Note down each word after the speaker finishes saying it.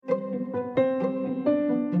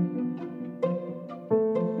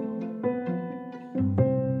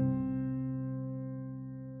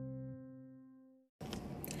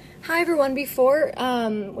everyone, before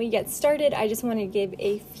we get started, I just want to give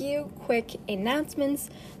a few quick announcements.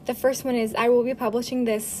 The first one is I will be publishing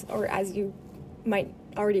this, or as you might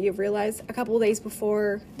already have realized, a couple of days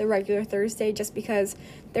before the regular Thursday, just because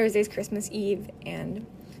Thursday's Christmas Eve, and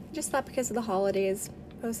just thought because of the holidays,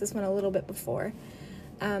 post this one a little bit before.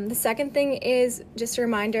 The second thing is just a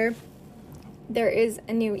reminder, there is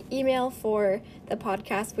a new email for the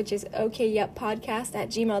podcast, which is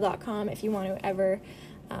okyeppodcast@gmail.com if you want to ever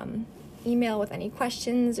email with any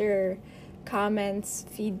questions or comments,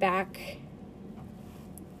 feedback,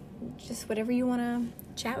 just whatever you want to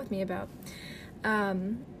chat with me about.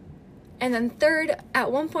 And then third, at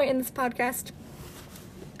one point in this podcast,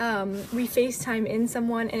 we FaceTime in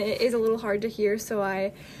someone, and it is a little hard to hear, so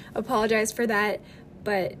I apologize for that,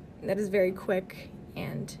 but that is very quick,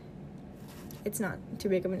 and it's not too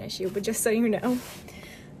big of an issue, but just so you know.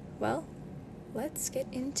 Well, let's get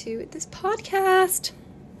into this podcast.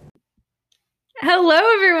 Hello,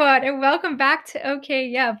 everyone, and welcome back to Okay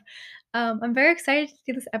Yep. I'm very excited to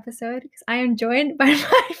do this episode because I am joined by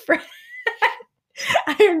my friend.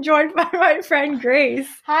 I am joined by my friend Grace.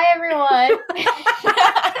 Hi, everyone.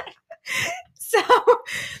 So,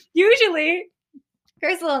 usually,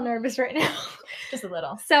 Grace is a little nervous right now. Just a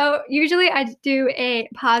little. So, usually I do a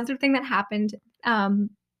positive thing that happened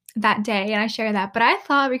that day, and I share that. But I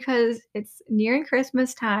thought because it's nearing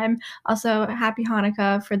Christmas time, also Happy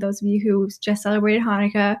Hanukkah for those of you who just celebrated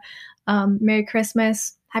Hanukkah. Merry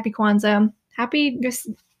Christmas, Happy Kwanzaa, Happy just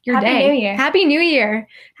your Happy day. New Year. Happy New Year.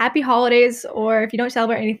 Happy holidays, or if you don't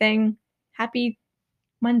celebrate anything, Happy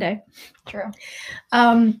Monday. True.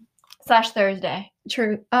 / Thursday.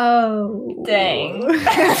 True. Oh. Dang.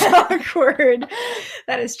 That's awkward.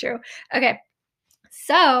 That is true. Okay.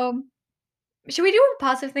 So, should we do a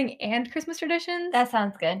positive thing and Christmas traditions? That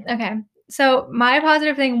sounds good. Okay. So, my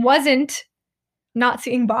positive thing wasn't not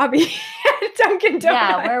seeing Bobby at Dunkin' Donuts.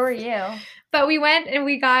 Yeah, where were you? But we went and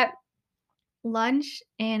we got lunch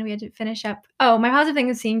and we had to finish up. Oh, my positive thing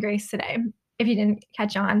is seeing Grace today, if you didn't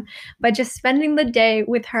catch on. But just spending the day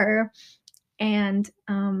with her, and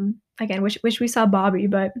again, wish we saw Bobby,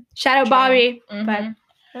 but shout out Bobby. Mm-hmm. But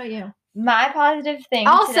what about you? My positive thing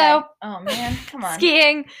Also, today. Oh man, come on.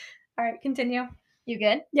 Skiing. All right, continue. You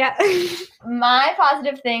good? Yeah. My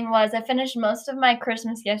positive thing was I finished most of my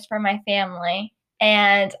Christmas gifts for my family,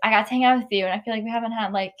 and I got to hang out with you, and I feel like we haven't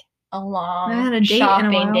had like a long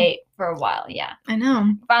shopping date for a while. Yeah. I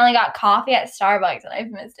know. Finally got coffee at Starbucks, and I've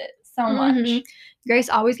missed it so much. Grace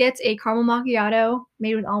always gets a caramel macchiato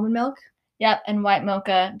made with almond milk. Yep, and white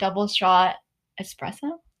mocha double shot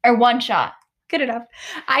espresso? Or one shot. Good enough.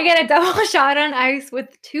 I get a double shot on ice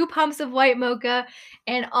with 2 pumps of white mocha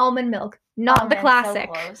and almond milk. Not the classic.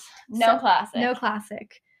 So close. No classic. No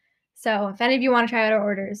classic. So if any of you want to try out our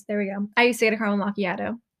orders, there we go. I used to get a caramel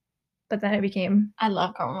macchiato, but then it became... I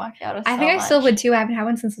love caramel macchiato I think I still would too. I haven't had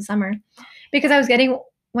one since the summer. Because I was getting...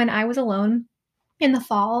 When I was alone in the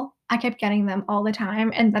fall, I kept getting them all the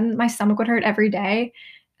time. And then my stomach would hurt every day.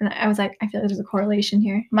 And I was like, I feel like there's a correlation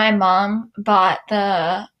here. My mom bought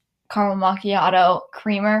the caramel macchiato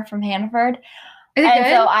creamer from Hannaford. Is it good?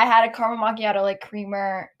 So I had a caramel macchiato like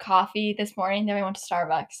creamer coffee this morning. Then we went to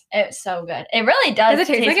Starbucks. It was so good. It really does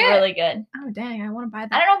taste like really good. Oh, dang. I want to buy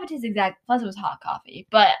that. I don't know if it tastes exact. Plus, it was hot coffee.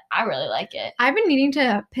 But I really like it. I've been needing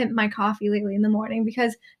to pimp my coffee lately in the morning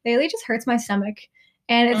because lately it just hurts my stomach.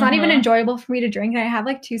 And it's not even enjoyable for me to drink. And I have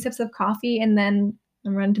like 2 sips of coffee and then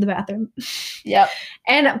I'm running to the bathroom. Yep.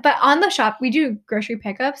 But on the shop, we do grocery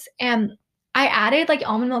pickups, and I added like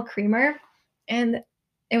almond milk creamer, and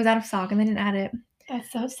it was out of stock, and they didn't add it.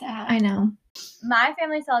 That's so sad. I know. My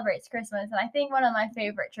family celebrates Christmas, and I think one of my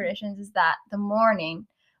favorite traditions is that the morning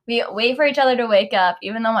we wait for each other to wake up,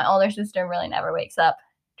 even though my older sister really never wakes up.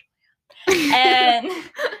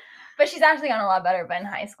 But she's actually gotten a lot better in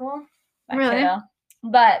high school. Really?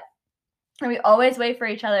 But we always wait for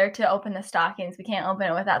each other to open the stockings. We can't open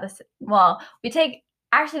it without this. Well,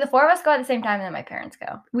 actually, the 4 of us go at the same time, and then my parents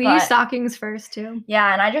go. We use stockings first, too.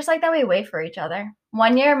 Yeah, and I just like that we wait for each other.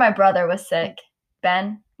 One year, my brother was sick.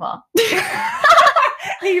 Ben, well.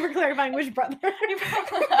 Thank you for clarifying which brother.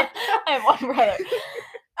 I have one brother.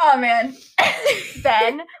 Oh, man.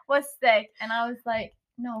 Ben was sick, and I was like,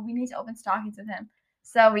 no, we need to open stockings with him.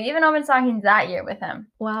 So we even opened stockings that year with him.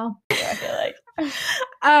 Wow. I feel like.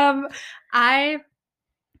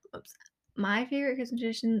 My favorite Christmas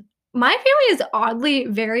tradition. My family is oddly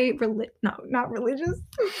very not religious.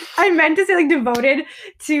 I meant to say like devoted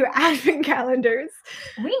to Advent calendars.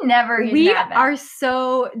 We never use Advent. Are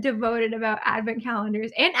so devoted about Advent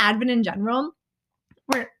calendars and Advent in general.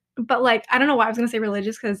 But like I don't know why I was gonna say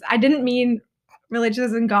religious because I didn't mean religious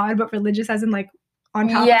as in God, but religious as in like on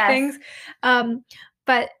top of things.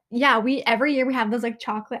 But yeah, every year we have those like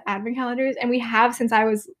chocolate advent calendars, and we have since I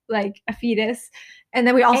was like a fetus. And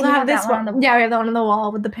then we also have this one. Yeah, we have the one on the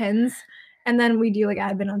wall with the pins. And then we do like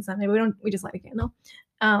advent on Sunday. We just light a candle.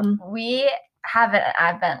 We have an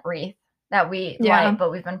advent wreath that we light,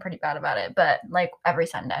 but we've been pretty bad about it. But like every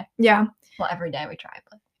Sunday. Yeah. Well, every day we try.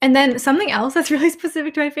 But. And then something else that's really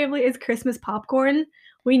specific to my family is Christmas popcorn.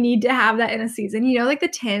 We need to have that in a season. You know, like the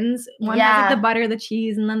tins. One has like the butter, the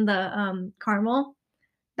cheese, and then the caramel.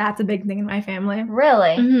 That's a big thing in my family.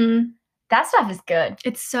 Really? Mm-hmm. That stuff is good.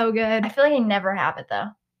 It's so good. I feel like I never have it though.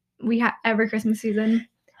 We have every Christmas season.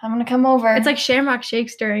 I'm gonna come over. It's like Shamrock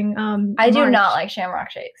Shakes during I do not like Shamrock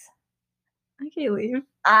Shakes. I can't leave.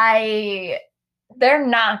 They're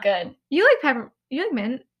not good. You like pepper? You like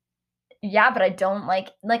mint? Yeah, but I don't like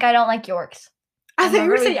Yorks. I thought you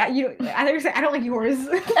were saying I don't like yours.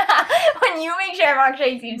 When you make Shamrock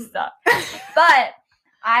Shakes, you suck. But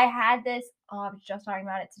I had this. Oh, I was just talking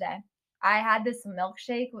about it today. I had this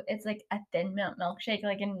milkshake. It's like a thin milkshake,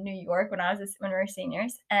 like in New York when we were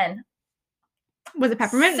seniors. And was it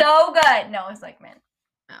peppermint? So good. No, it was like mint.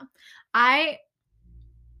 No, Hi,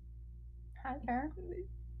 Karen.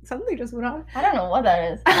 Something just went on. I don't know what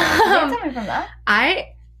that is. Can you tell me from that? I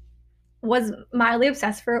was mildly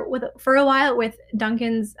obsessed for a while with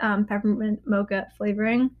Dunkin's peppermint mocha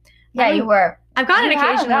flavoring. Yeah, you were. I've gotten it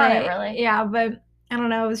occasionally. Really. Yeah, but I don't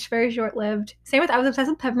know. It was very short-lived. I was obsessed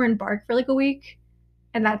with peppermint bark for like a week,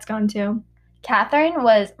 and that's gone too. Catherine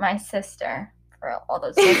was my sister, for all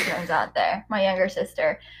those sisters out there. My younger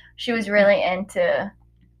sister. She was really into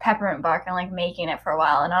peppermint bark and like making it for a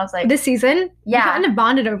while, and I was like, this season? Yeah. You kind of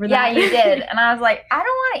bonded over that. Yeah, you did. And I was like, I don't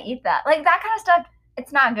want to eat that. Like that kind of stuff,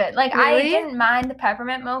 it's not good. Like really? I didn't mind the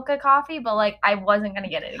peppermint mocha coffee, but like I wasn't going to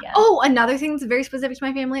get it again. Oh, another thing that's very specific to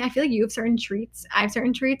my family. I feel like you have certain treats. I have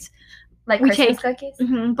certain treats. Like Christmas cookies?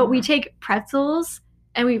 Mm-hmm, but we take pretzels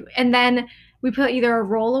and then we put either a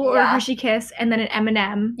Rolo or a Hershey Kiss and then an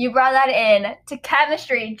M&M. You brought that in to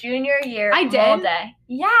chemistry junior year. I did. All day.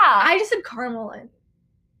 Yeah. I just did caramel in.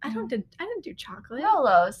 I didn't do chocolate.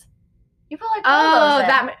 Rolos. You put like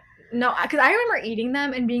Rolos in. No, because I remember eating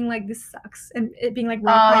them and being like, this sucks. And it being like,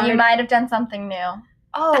 you might have done something new.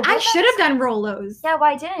 Oh, I should have done Rolos. Yeah,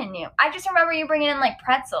 why didn't you? I just remember you bringing in like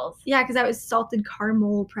pretzels. Yeah, because that was salted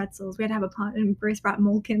caramel pretzels. We had to have a pun, and Grace brought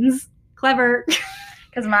Molkins. Clever.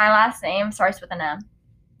 Because my last name starts with an M.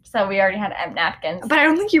 So we already had M napkins. But I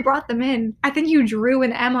don't think you brought them in. I think you drew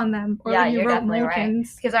an M on them. Or you wrote definitely Molkins.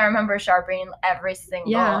 Right. Because I remember sharpening every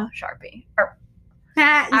single Sharpie.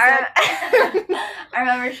 I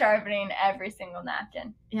remember sharpening every single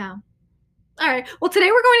napkin. Yeah. All right. Well,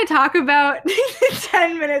 today we're going to talk about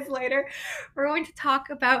 10 minutes later. We're going to talk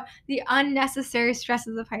about the unnecessary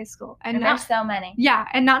stresses of high school. And there's so many. Yeah.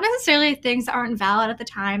 And not necessarily things that aren't valid at the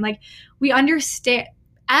time. Like, we understand,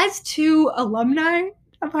 as to alumni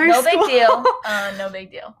of high school. No big deal. No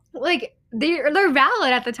big deal. Like, they're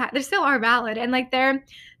valid at the time. They still are valid. And, like, they're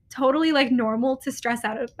totally, like, normal to stress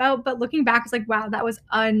out about. But looking back, it's like, wow, that was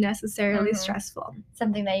unnecessarily stressful.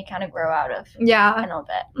 Something that you kind of grow out of. Yeah. A little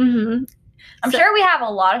bit. Mm-hmm. I'm sure we have a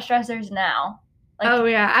lot of stressors now. Like, oh,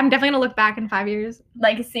 yeah. I'm definitely going to look back in 5 years.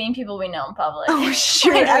 Like, seeing people we know in public. Oh,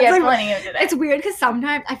 sure. We have plenty of today. It's weird because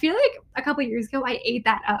sometimes, I feel like a couple years ago, I ate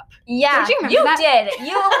that up. Yeah. Don't you remember that? Did.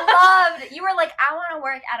 You were like, I want to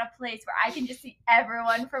work at a place where I can just see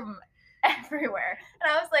everyone from everywhere.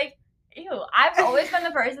 And I was like, ew. I've always been the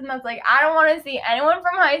person that's like, I don't want to see anyone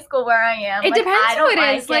from high school where I am. It depends who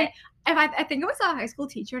it is. Like, if I think if I saw a high school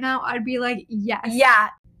teacher now, I'd be like, yes. Yeah.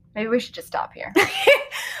 Maybe we should just stop here.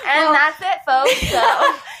 And that's it, folks.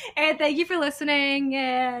 So. And thank you for listening.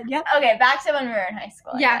 And yep. Okay, back to when we were in high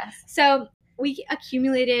school. Yeah. So we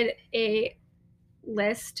accumulated a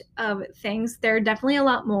list of things. There are definitely a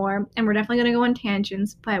lot more, and we're definitely going to go on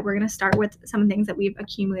tangents, but we're going to start with some things that we've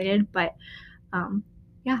accumulated. But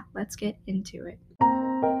yeah, let's get into it.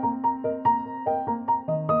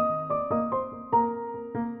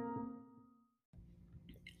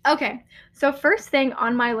 Okay, so first thing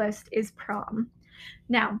on my list is prom.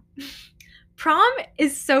 Now, prom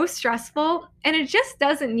is so stressful, and it just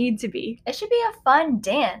doesn't need to be. It should be a fun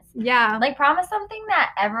dance. Yeah. Like, prom is something that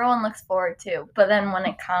everyone looks forward to, but then when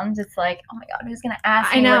it comes, it's like, oh my God, who's going to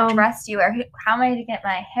ask me what dress to wear? How am I going to get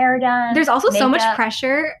my hair done? There's also so much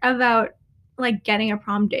pressure about, like, getting a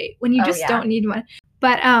prom date when you just don't need one.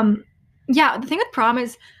 But, yeah, the thing with prom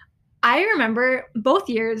is I remember both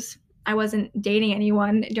years I wasn't dating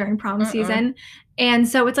anyone during prom season. And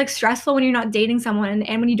so it's like stressful when you're not dating someone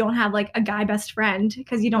and when you don't have like a guy best friend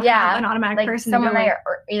because you don't have an automatic like person. Someone that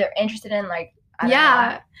you're either interested in, like,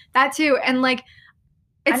 that too. And like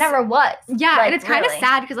I never was. Yeah, like, and it's kind of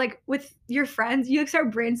sad because, like, with your friends, you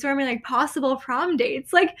start brainstorming, like, possible prom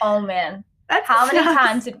dates. Like, oh, man. How many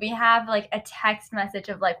times did we have, like, a text message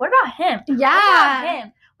of, like, what about him? Yeah. What about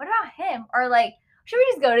him? What about him? Or, like, should we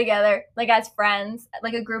just go together, like, as friends,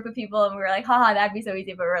 like, a group of people, and we were like, haha, that'd be so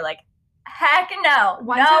easy. But we were like, heck no.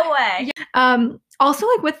 No way. Yeah. Also,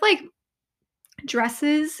 like, with, like,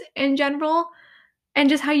 dresses in general and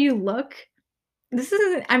just how you look, this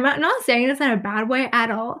isn't, I'm not saying this in a bad way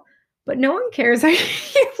at all, but no one cares how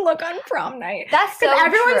you look on prom night. That's so true.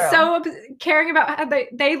 Everyone's so caring about how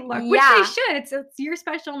they look, which they should. It's your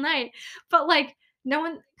special night. But, like, no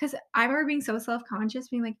one, because I remember being so self-conscious,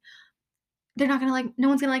 being like, they're not gonna like, no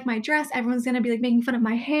one's gonna like my dress. Everyone's gonna be, like, making fun of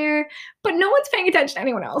my hair. But no one's paying attention to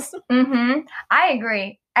anyone else. Mm-hmm. I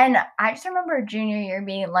agree. And I just remember junior year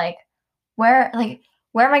being like, where am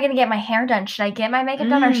I going to get my hair done? Should I get my makeup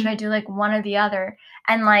done or should I do, like, one or the other?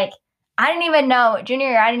 And, like, I didn't even know, junior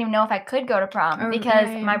year, I didn't even know if I could go to prom because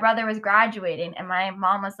my brother was graduating and my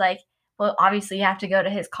mom was like, well, obviously you have to go to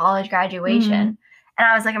his college graduation. And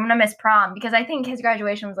I was like, I'm going to miss prom because I think his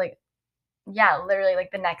graduation was, like, literally,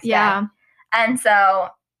 like, the next day. And so,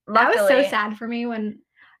 luckily. That was so sad for me when.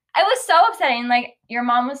 It was so upsetting. Like, your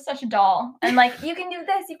mom was such a doll. And, like, you can do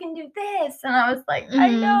this, you can do this. And I was like, I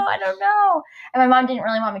don't know. And my mom didn't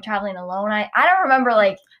really want me traveling alone. I don't remember,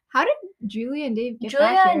 like. How did Julia and Dave get back here?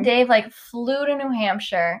 Julia and Dave, like, flew to New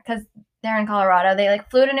Hampshire because they're in Colorado. They, like,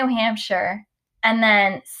 flew to New Hampshire and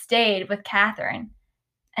then stayed with Catherine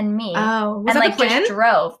and me. Oh, was and, that like, the plan? Just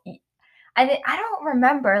drove. I don't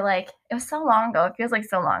remember. Like, it was so long ago. It feels like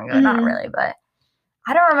so long ago. Not really, but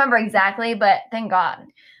I don't remember exactly, but thank God.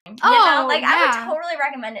 You know? Like, I would totally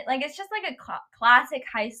recommend it. Like, it's just like a classic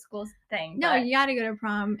high school thing. No, you gotta go to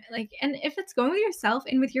prom. Like, and if it's going with yourself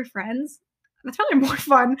and with your friends, that's probably more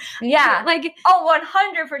fun. Yeah. Like,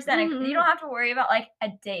 100%. You don't have to worry about, like, a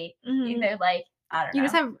date. Either, like, I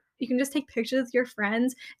don't know. You can just take pictures with your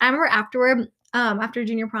friends. I remember afterward, after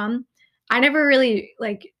junior prom, I never really,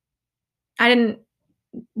 like, I didn't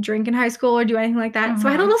drink in high school or do anything like that. So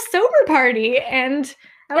I had a little sober party and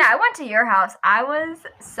I went to your house. I was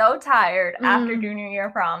so tired after junior year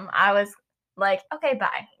prom. I was like, okay,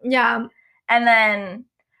 bye. Yeah. And then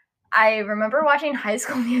I remember watching High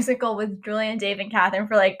School Musical with Julia and Dave and Catherine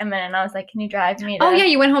for, like, a minute. And I was like, can you drive me to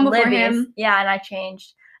you went home before him. Yeah, and I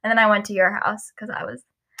changed. And then I went to your house because I was.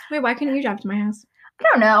 Wait, why couldn't you drive to my house? I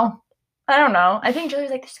don't know. I think Julia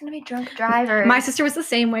was like, there's going to be drunk drivers. My sister was the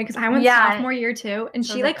same way because I went sophomore year too. And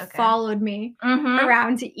so she, like, followed me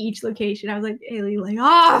around to each location. I was like, Haley, lay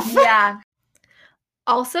off. Yeah.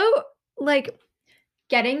 Also, like,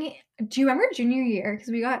 do you remember junior year?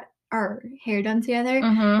 Because we got our hair done together.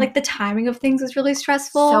 Like, the timing of things was really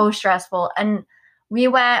stressful. So stressful. And we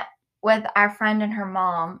went with our friend and her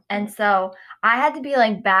mom. And so I had to be,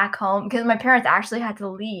 like, back home because my parents actually had to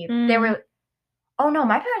leave. They were. Oh, no,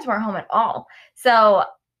 my parents weren't home at all. So.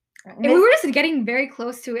 And we were just getting very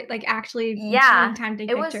close to it, like, actually time to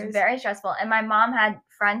take pictures. It was very stressful. And my mom had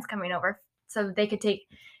friends coming over so they could take,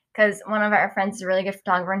 because one of our friends is a really good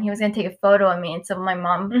photographer, and he was going to take a photo of me. And so my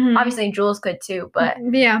mom, obviously Jules could too, but.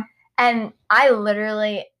 Yeah. And I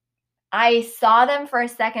saw them for a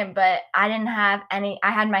second, but I didn't have I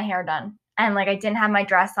had my hair done. And, like, I didn't have my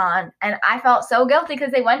dress on. And I felt so guilty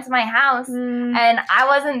because they went to my house and I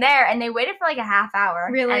wasn't there. And they waited for, like, a half hour.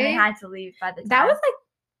 Really? And they had to leave by the time. That was, like,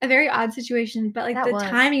 a very odd situation. But, like,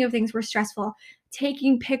 timing of things were stressful.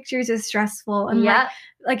 Taking pictures is stressful. And,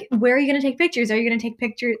 like, where are you going to take pictures? Are you going to take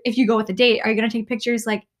pictures, if you go with a date, are you going to take pictures,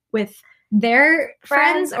 like, with their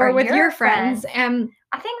friends or with your friends? And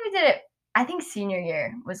I think we did it. I think senior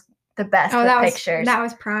year was the best with pictures. That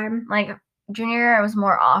was prime. Like, junior year, it was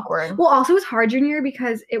more awkward. Well, also it was hard junior year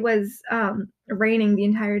because it was raining the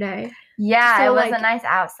entire day. Yeah, so, it was, like, a nice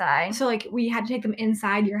outside. So, like, we had to take them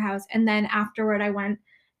inside your house. And then afterward, I went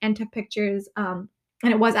and took pictures. And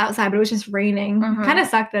it was outside, but it was just raining. Kind of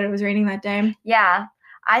sucked that it was raining that day. Yeah.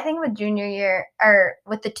 I think with junior year, or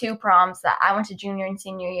with the two proms that I went to junior and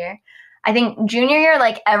senior year, I think junior year,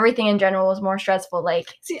 like, everything in general was more stressful. Like,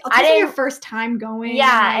 I didn't your first time going.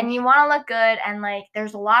 Yeah, and you want to look good, and, like,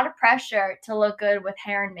 there's a lot of pressure to look good with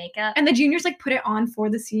hair and makeup. And the juniors, like, put it on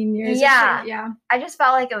for the seniors. Yeah. I just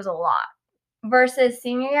felt like it was a lot. Versus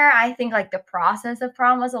senior year, I think, like, the process of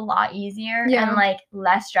prom was a lot easier and, like,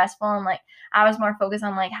 less stressful. And, like, I was more focused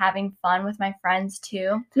on, like, having fun with my friends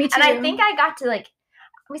too. Me too. And I think I got to, like,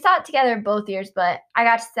 we saw it together both years, but I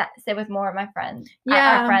got to sit with more of my friends.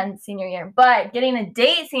 Our friends senior year. But getting a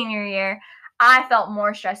date senior year, I felt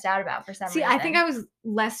more stressed out about for some reason. I think I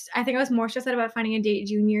was more stressed out about finding a date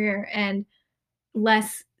junior year and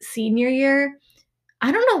less senior year.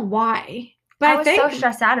 I don't know why. But I was so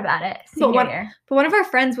stressed out about it senior year. But one of our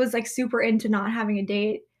friends was like super into not having a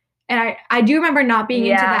date. And I do remember not being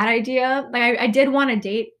into that idea. Like I did want a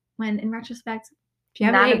date when in retrospect, if you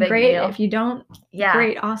have a date, great. Deal. If you don't,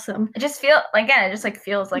 great, awesome. It just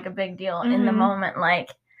feels like a big deal in the moment. Like,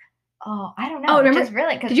 I don't know. Remember? Just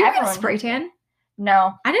really, did you get a spray tan?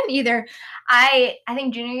 No, I didn't either. I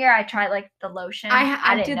think junior year I tried like the lotion.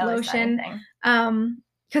 I did lotion.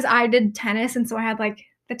 Because I did tennis, and so I had like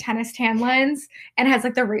the tennis tan lines, and it has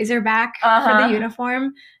like the razor back for the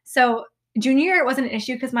uniform. So junior year it wasn't an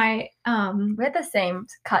issue because my we had the same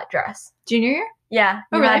cut dress. Junior year? Yeah.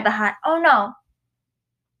 Oh, really? Had the high. Oh no.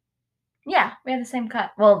 Yeah, we had the same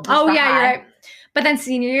cut. Well, you're right. But then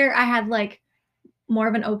senior year I had like more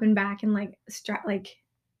of an open back and like it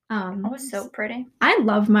was so pretty. I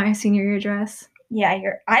loved my senior year dress. Yeah,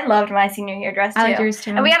 I loved my senior year dress too. I liked yours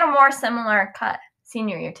too. And we had a more similar cut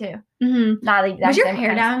senior year too. Mm-hmm. Not the exact was your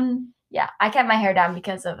hair down? Yeah, I kept my hair down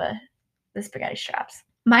because of the spaghetti straps.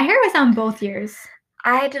 My hair was down both years.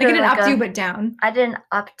 I did an updo but down. I did an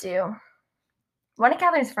updo. One of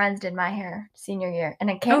Catherine's friends did my hair senior year, and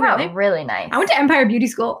it came out really nice. I went to Empire Beauty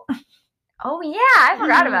School. Oh yeah, I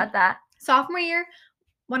forgot about that. Sophomore year,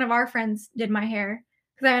 one of our friends did my hair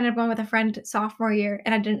because I ended up going with a friend sophomore year,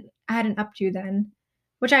 and I had an updo then,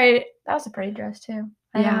 that was a pretty dress too.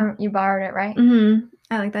 Yeah, you borrowed it, right? Mm-hmm.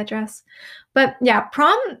 I like that dress, but yeah,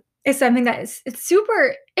 prom is something that it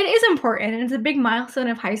is important, and it's a big milestone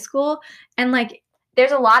of high school, and like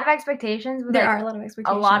there's a lot of expectations. There are a lot of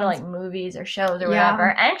expectations. A lot of like movies or shows or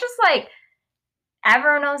whatever, and it's just like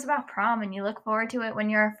everyone knows about prom, and you look forward to it when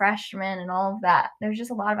you're a freshman and all of that. There's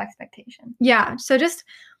just a lot of expectation. Yeah, so just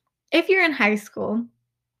if you're in high school,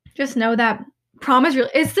 just know that prom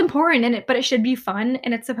it's important but it should be fun,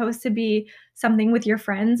 and it's supposed to be something with your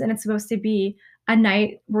friends, and it's supposed to be a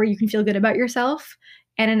night where you can feel good about yourself,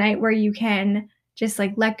 and a night where you can just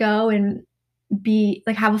like let go and be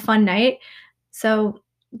like have a fun night. So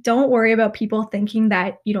don't worry about people thinking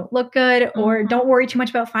that you don't look good, or don't worry too much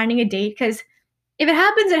about finding a date, because if it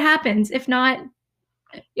happens, it happens. If not,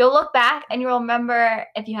 you'll look back and you'll remember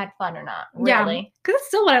if you had fun or not. Really. Yeah, because it's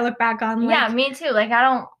still what I look back on. Like, yeah, me too. Like I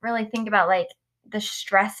don't really think about like the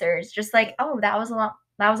stressors. Just like, oh, that was a lot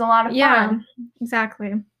of fun. Yeah,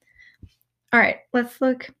 exactly. All right, let's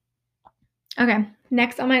look. Okay,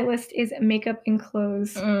 next on my list is makeup and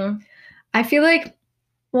clothes. I feel like,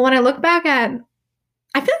 when I look back at,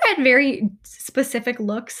 I feel like I had very specific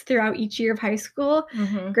looks throughout each year of high school.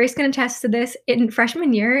 Grace can attest to this. In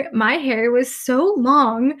freshman year, my hair was so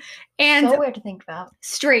long and so weird to think about.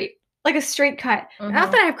 Straight, like a straight cut.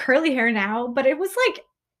 Not that I have curly hair now, but it was like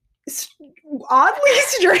oddly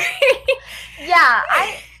straight. Yeah,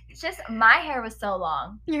 my hair was so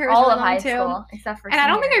long. Your hair was all really of high too. School, except for. And I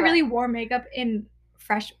don't think I really wore makeup in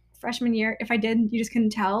freshman year. If I did, you just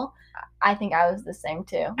couldn't tell. I think I was the same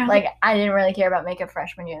too. Like I didn't really care about makeup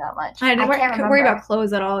freshman year that much. I didn't worry about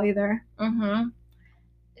clothes at all either.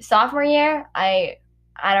 Sophomore year, I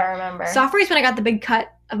don't remember. Sophomore year is when I got the big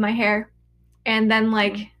cut of my hair, and then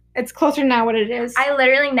like it's closer to now what it is. I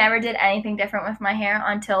literally never did anything different with my hair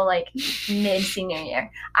until like mid senior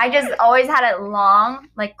year. I just always had it long,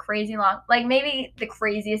 like crazy long. Like maybe the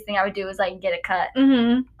craziest thing I would do is like get a cut,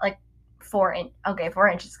 like 4 inch. Okay, 4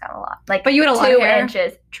 inches is kind of a lot. Like, but you had a lot of hair. 2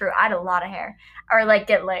 inches. True, I had a lot of hair, or like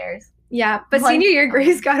get layers. Yeah, but senior year,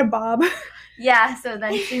 Grace got a bob. Yeah, so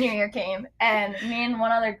then senior year came, and me and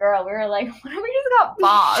one other girl, we were like, what if we just got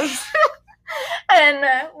bobs? And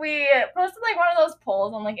we posted like one of those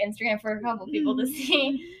polls on like Instagram for a couple people to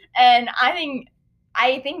see, and I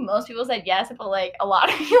think most people said yes, but like a lot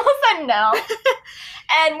of people said no.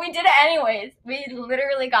 And we did it anyways. We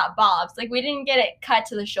literally got bobs. Like we didn't get it cut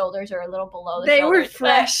to the shoulders or a little below the shoulders. They were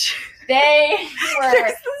fresh. They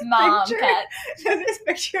were mom cut. There's this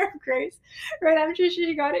picture of Grace right after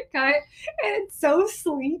she got it cut, and it's so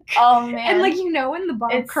sleek. Oh man! And like when the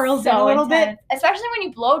bob curls in a little bit, especially when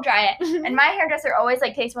you blow dry it. And my hairdresser always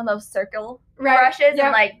like takes one of those circle brushes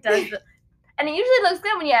and like does the. And it usually looks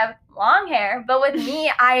good when you have long hair, but with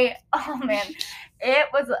me, oh man, it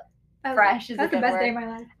was fresh. That's the best day of my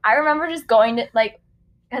life. I remember just going to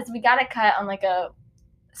because we got it cut on like a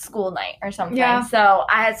school night or something. Yeah. So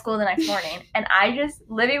I had school the next morning, and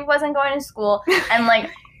Livy wasn't going to school, and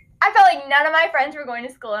like I felt like none of my friends were going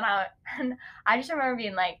to school, and I just remember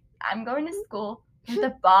being like, I'm going to school with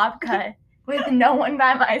a bob cut with no one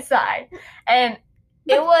by my side, and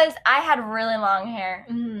I had really long hair,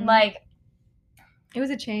 like. It was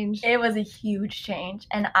a change. It was a huge change,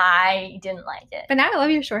 and I didn't like it. But now I love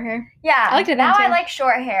your short hair. Yeah, I liked it now. I like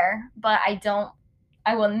short hair, but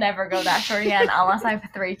I will never go that short again unless I have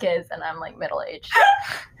 3 kids and I'm like middle aged.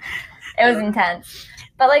 It was intense.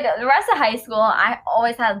 But, like, the rest of high school, I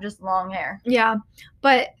always had just long hair. Yeah.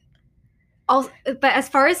 But as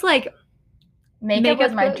far as, like, makeup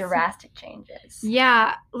was my drastic changes.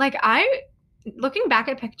 Yeah. Like, looking back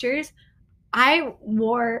at pictures, I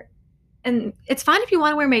wore, and it's fine if you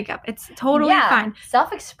want to wear makeup. It's totally fine.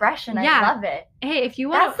 Self-expression. I love it. Hey, if you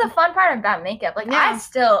want. That's the fun part about makeup. Like, I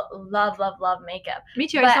still love makeup. Me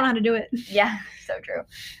too. I just don't know how to do it. Yeah, so true.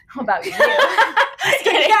 How about you?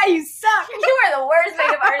 Yeah, you suck. You are the worst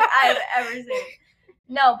makeup artist I've ever seen.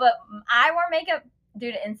 No, but I wore makeup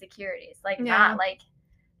due to insecurities. Like, not like,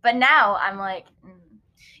 but now I'm like,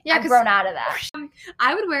 I've grown out of that.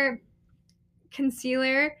 I would wear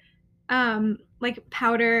concealer, like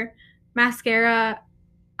powder, mascara,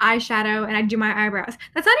 eyeshadow, and I'd do my eyebrows.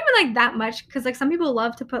 That's not even like that much because like some people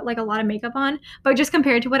love to put like a lot of makeup on, but just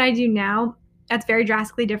compared to what I do now, that's very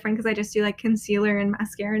drastically different because I just do like concealer and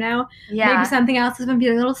mascara now. Yeah. Maybe something else if I'm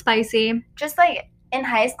feeling a little spicy. Just like in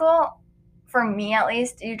high school, for me at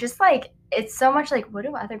least, you just like, it's so much like, what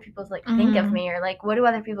do other people like think of me, or like, what do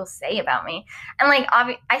other people say about me? And like,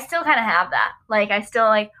 I still kind of have that. Like, I still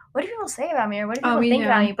like, what do people say about me, or what do people think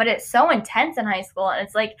about me? But it's so intense in high school, and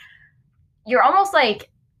it's like, you're almost like,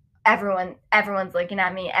 everyone's looking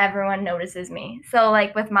at me, everyone notices me. So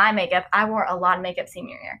like with my makeup, I wore a lot of makeup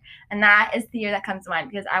senior year, and that is the year that comes to mind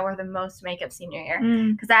because I wore the most makeup senior year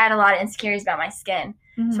because I had a lot of insecurities about my skin.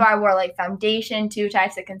 So I wore like foundation, 2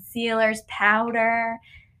 types of concealers, powder,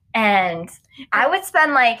 and I would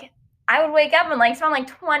spend like, I would wake up and like spend like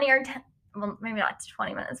 20 or 10, well maybe not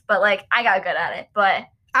 20 minutes, but like I got good at it. But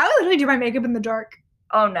I would literally do my makeup in the dark.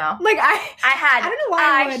 Oh no. Like I had don't know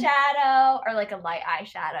why eyeshadow or like a light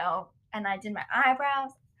eyeshadow, and I did my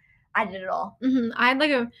eyebrows. I did it all. I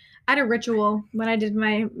had a ritual when I did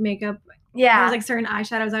my makeup. Yeah. There was like certain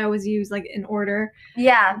eyeshadows I always use like in order.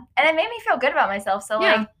 Yeah. And it made me feel good about myself. So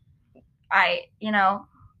like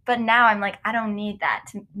but now I'm like, I don't need that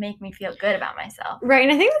to make me feel good about myself. Right.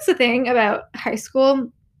 And I think that's the thing about high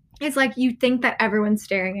school. It's like you think that everyone's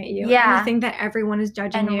staring at you. Yeah. And you think that everyone is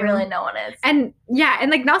judging you. And really no one is. And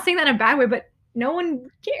and like not saying that in a bad way, but no one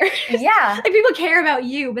cares. Yeah. Like people care about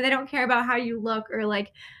you, but they don't care about how you look, or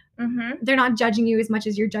like they're not judging you as much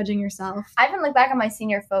as you're judging yourself. I even look back at my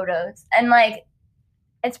senior photos, and like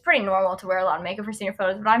it's pretty normal to wear a lot of makeup for senior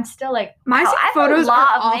photos, but I'm still like, my photos are a lot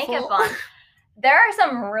are of awful. Makeup on. There are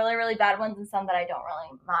some really, really bad ones and some that I don't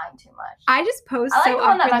really mind too much. I just post I like so the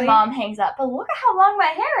one awkwardly. that my mom hangs up, but look at how long my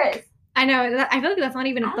hair is. I know. I feel like that's not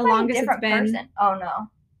even the longest it's been. Person. Oh no.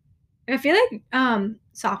 I feel like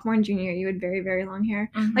sophomore and junior, you had very, very long hair.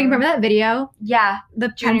 Like remember that video? Yeah. The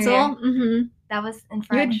pencil. That was in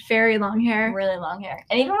French. You had very long hair. Really long hair.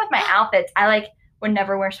 And even with my outfits, I like would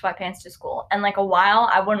never wear sweatpants to school. And like a while,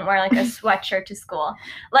 I wouldn't wear like a sweatshirt to school.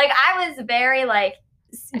 Like I was very like,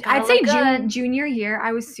 I'd say junior year,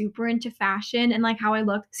 I was super into fashion and like how I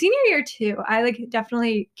looked. Senior year too, I like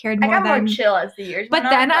definitely cared more. I got more chill as the years went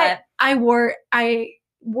on. But then I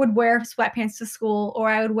would wear sweatpants to school, or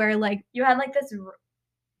I would wear like. You had like this.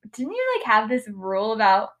 Didn't you like have this rule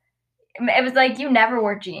about? It was like you never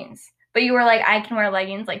wore jeans, but you were like, I can wear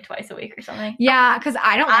leggings like twice a week or something. Yeah, because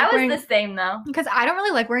I don't. I was the same though. Because I don't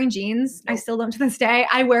really like wearing jeans. Nope. I still don't to this day.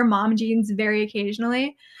 I wear mom jeans very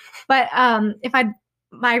occasionally, but if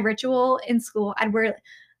my ritual in school, I'd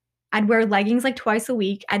wear leggings like twice a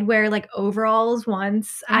week. I'd wear like overalls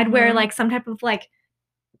once. I'd wear like some type of like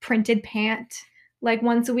printed pant like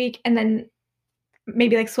once a week, and then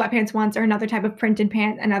maybe like sweatpants once, or another type of printed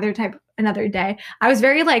pant another day. I was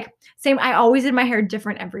very like same. I always did my hair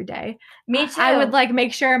different every day. Me too. I would like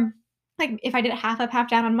make sure. Like if I did it half up,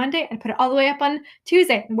 half down on Monday, I'd put it all the way up on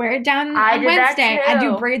Tuesday, wear it down on Wednesday. I'd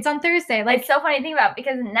do braids on Thursday. Like it's so funny to think about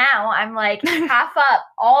because now I'm like half up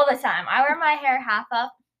all the time. I wear my hair half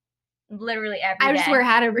up literally every day. I just wear a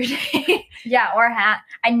hat every day. Yeah, or a hat.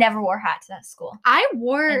 I never wore hats at school. I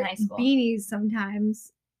wore beanies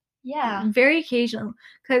sometimes. Yeah. Very occasional.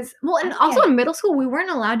 Because, and also in middle school, we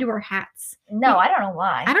weren't allowed to wear hats. No, I don't know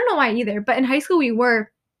why. I don't know why either. But in high school, we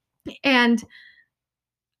were. And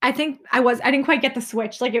I think I didn't quite get the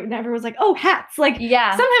switch. Like it never was like, oh, hats. Like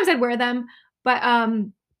sometimes I'd wear them, but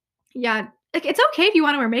yeah, like it's okay if you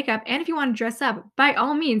want to wear makeup and if you want to dress up, by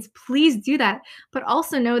all means, please do that. But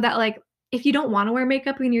also know that like if you don't want to wear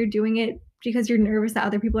makeup and you're doing it because you're nervous that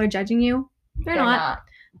other people are judging you, they're not.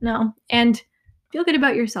 No, and feel good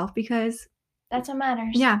about yourself because that's what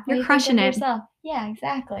matters. Yeah, you're crushing it. Yourself. Yeah,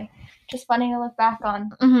 exactly. Just funny to look back on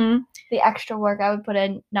the extra work I would put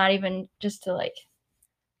in, not even just to like.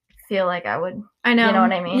 Feel like I would. I know. You know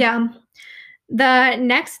what I mean? Yeah. The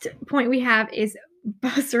next point we have is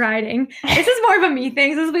bus riding. This is more of a me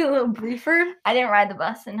thing. So this will be a little briefer. I didn't ride the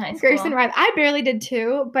bus in high school. Grace didn't ride. I barely did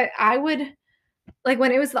too, but I would, like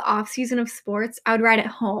when it was the off season of sports, I would ride at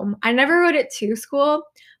home. I never rode it to school,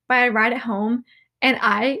 but I'd ride at home. And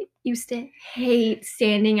I used to hate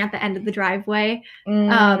standing at the end of the driveway,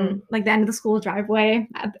 like the end of the school driveway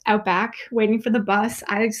out back, waiting for the bus.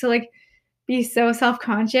 I used to like be so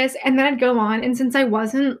self-conscious. And then I'd go on. And since I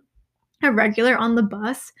wasn't a regular on the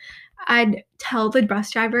bus, I'd tell the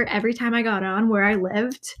bus driver every time I got on where I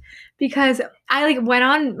lived, because I like went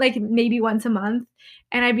on like maybe once a month,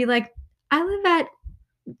 and I'd be like, I live at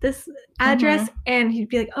this address, and he'd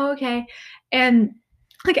be like, oh, okay. And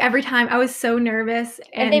like every time I was so nervous.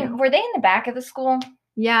 And were they in the back of the school?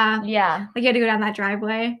 Yeah. Yeah. Like you had to go down that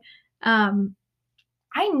driveway.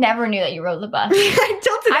 I never knew that you rode the bus.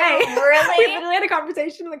 Until today. Really? We literally had a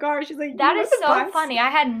conversation in the car. She's like, that is so funny. I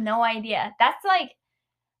had no idea. That's like,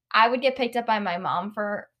 I would get picked up by my mom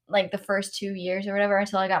for like the first 2 years or whatever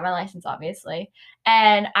until I got my license, obviously.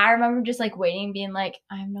 And I remember just like waiting, being like,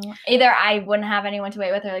 either I wouldn't have anyone to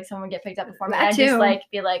wait with, or like someone would get picked up before me. I'd just like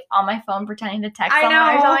be like on my phone pretending to text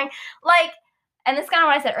someone or something. Like, and that's kind of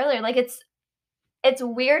what I said earlier. Like it's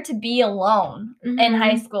weird to be alone in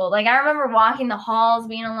high school. Like I remember walking the halls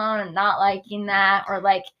being alone and not liking that, or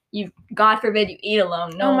like God forbid you eat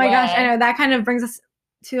alone. No way. Oh my gosh, I know. That kind of brings us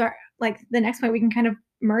to our like the next point. We can kind of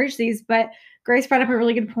merge these, but Grace brought up a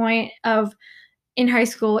really good point of in high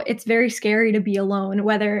school, it's very scary to be alone,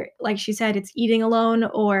 whether, like she said, it's eating alone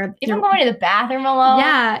or even going to the bathroom alone.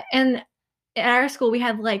 Yeah. And at our school, we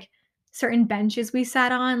had like certain benches we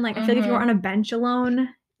sat on. Like I feel like if you were on a bench alone,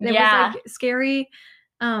 it was like scary.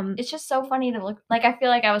 It's just so funny to look. Like I feel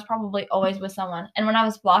like I was probably always with someone, and when I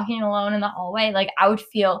was walking alone in the hallway, like I would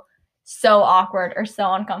feel so awkward or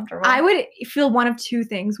so uncomfortable. I would feel one of two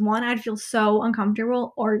things. One, I'd feel so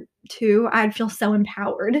uncomfortable, or two, I'd feel so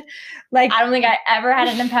empowered. Like I don't think I ever had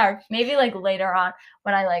an empowered. Maybe like later on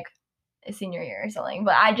when I like senior year or something.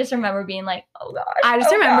 But I just remember being like, oh gosh. I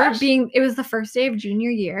just remember it was the first day of junior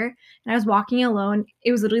year, and I was walking alone.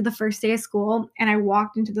 It was literally the first day of school, and I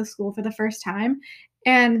walked into the school for the first time,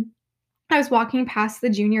 and I was walking past the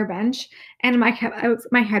junior bench, and my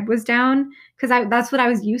head was down because that's what I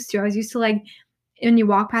was used to. I was used to like when you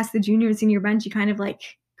walk past the junior and senior bench, you kind of like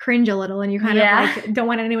cringe a little, and you kind of like don't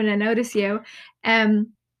want anyone to notice you.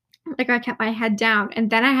 Like I kept my head down, and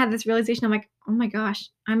then I had this realization. I'm like, oh my gosh,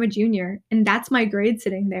 I'm a junior, and that's my grade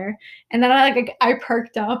sitting there. And then I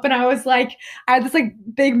perked up, and I was like, I had this like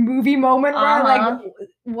big movie moment where I like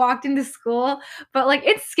walked into school. But like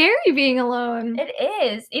it's scary being alone. It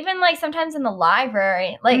is. Even like sometimes in the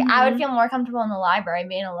library, like I would feel more comfortable in the library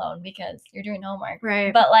being alone because you're doing homework.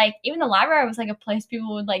 Right. But like even the library was like a place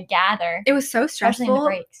people would like gather. It was so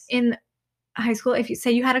stressful in high school. If you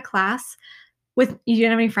say you had a class you didn't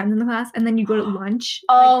have any friends in the class, and then you go to lunch.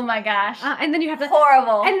 Oh my gosh. And then you have to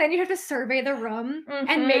horrible. And then you have to survey the room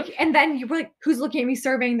and then you were like, who's looking at me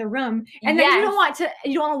surveying the room? And then you don't want to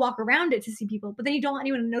walk around it to see people, but then you don't want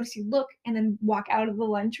anyone to notice you look and then walk out of the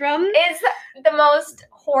lunchroom. It's the most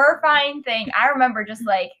horrifying thing. I remember just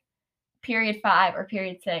like period 5 or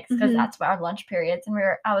period 6, because that's our lunch periods, and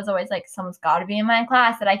I was always like, someone's got to be in my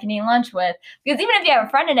class that I can eat lunch with, because even if you have a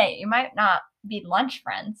friend in it, you might not be lunch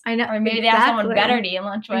friends. I know. Or maybe they have someone better to eat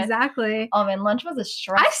lunch with. Exactly. Oh man, lunch was a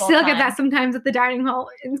stressful I still time. get that sometimes at the dining hall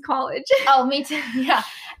in college. Oh, me too. Yeah.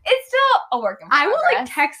 It's still a work in progress. I will like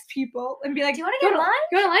text people and be like, do you want to get lunch?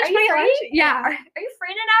 Go to lunch? Are you free? Lunch? Yeah. Are you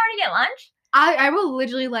free in an hour to get lunch? I will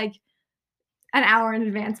literally like an hour in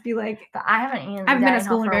advance be like, but I haven't eaten. I haven't been at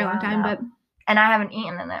school in a very long time, but and I haven't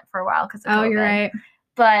eaten in it for a while because of COVID. You're right.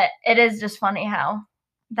 But it is just funny how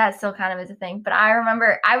that still kind of is a thing. But I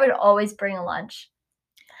remember I would always bring a lunch.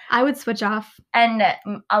 I would switch off. And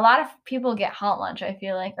a lot of people get hot lunch, I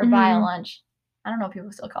feel like, or buy a lunch. I don't know if people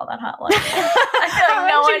still call that hot lunch. I feel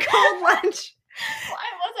like no one called lunch. Well,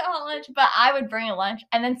 it wasn't hot lunch, but I would bring a lunch.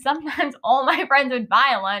 And then sometimes all my friends would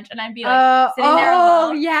buy a lunch, and I'd be like sitting there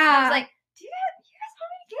alone. Oh, yeah. I was like, do you guys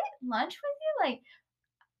want me to get lunch with you? Like,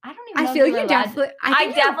 I don't even know. I feel like you definitely.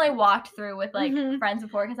 I definitely walked through with like friends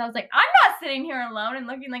before, because I was like, I'm not sitting here alone and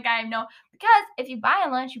looking like I know. Because if you buy a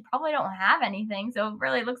lunch, you probably don't have anything, so it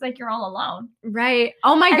really looks like you're all alone. Right.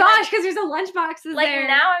 Oh my gosh, because there's a lunch boxes like there.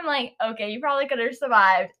 Now I'm like, okay, you probably could have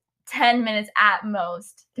survived 10 minutes at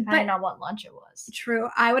most, depending on what lunch it was. True.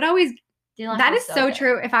 I would always. That is so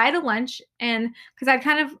true. If I had a lunch, and because I'd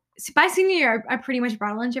kind of by senior year, I pretty much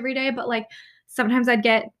brought a lunch every day, but like sometimes I'd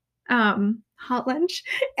get hot lunch,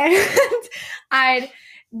 and I'd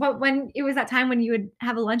when it was that time when you would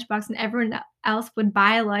have a lunchbox and everyone else would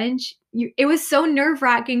buy lunch, it was so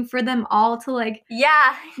nerve-wracking for them all to like.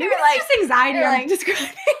 Yeah, maybe it's just anxiety. I'm describing.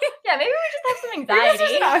 Yeah, maybe we just have some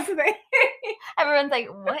anxiety. Everyone's like,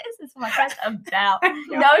 "What is this podcast about?"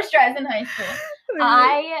 No stress in high school.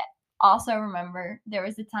 I also remember there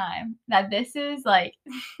was a time that this is like.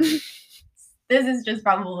 This is just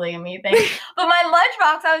probably a me thing. But my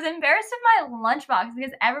lunchbox, I was embarrassed of my lunchbox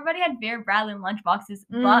because everybody had Vera Bradley lunchboxes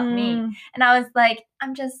but me. And I was like,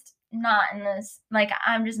 I'm just not in this. Like,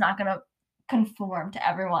 I'm just not going to conform to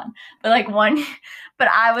everyone. But like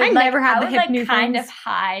I would kind of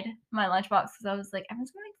hide my lunchbox because I was like,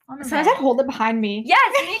 everyone's going to make fun of me. So I'd hold it behind me.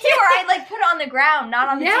 Yes, me too. Or I'd like put it on the ground, not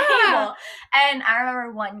on the table. And I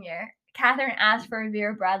remember one year, Catherine asked for a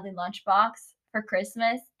Vera Bradley lunchbox for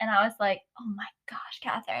Christmas, and I was like, oh my gosh,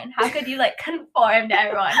 Catherine, how could you like conform to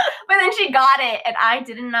everyone? But then she got it and I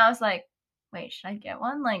didn't, and I was like, wait, should I get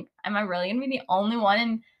one? Like, am I really gonna be the only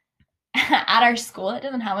one at our school that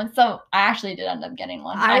doesn't have one? So I actually did end up getting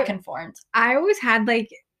one. I conformed. I always had like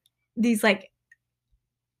these like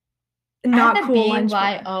not cool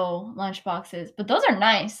BYO lunchboxes, but those are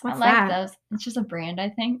nice. I like those. It's just a brand, I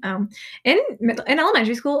think. In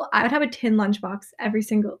elementary school, I would have a tin lunchbox every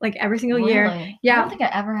single year. Yeah, I don't think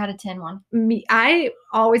I ever had a tin one. I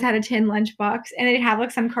always had a tin lunchbox, and it'd have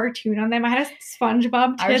like some cartoon on them. I had a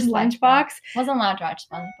SpongeBob tin lunchbox. Wasn't allowed to watch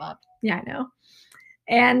SpongeBob. Yeah, I know,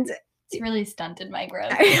 and it's really stunted my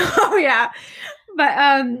growth. Oh yeah, but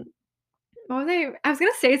what was I was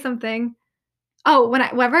gonna say something. Oh,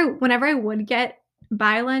 whenever I would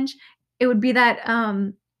buy lunch, it would be that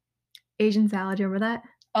Asian salad. Do you remember that?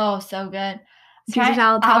 Oh, so good. Caesar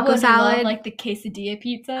salad, taco salad, love, like the quesadilla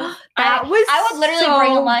pizza. I would literally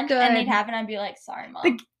bring a lunch and they'd have it, and I'd be like, "Sorry, Mom."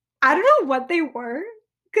 Like, I don't know what they were,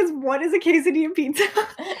 because what is a quesadilla pizza?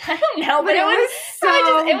 I don't know, but it was so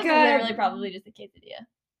good. It was literally probably just a quesadilla,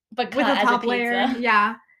 but with a top layer.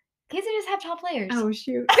 Yeah. Quesadillas have top layers. Oh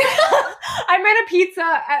shoot! I meant a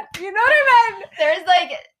pizza. You know what I meant? There's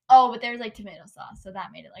like tomato sauce, so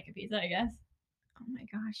that made it like a pizza, I guess. Oh my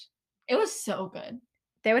gosh, it was so good.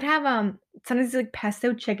 They would have sometimes like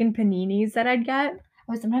pesto chicken paninis that I'd get. I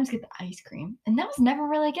would sometimes get the ice cream, and that was never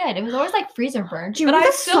really good. It was always like freezer burnt. But I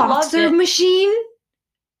still loved it. Soft serve machine.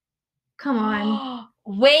 Come on.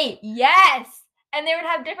 Wait, yes. And they would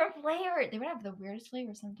have different flavors. They would have the weirdest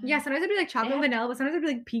flavors sometimes. Yeah, sometimes it'd be like chocolate and vanilla, but sometimes it'd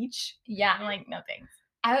be like peach. Yeah, I'm like, no thanks.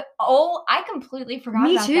 I completely forgot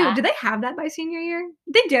about that. Me too. Did they have that by senior year?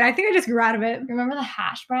 They did. I think I just grew out of it. Remember the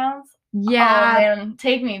hash browns? Yeah. Oh, man,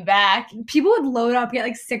 take me back. People would load up, get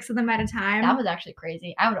like 6 of them at a time. That was actually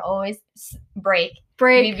crazy. I would always break.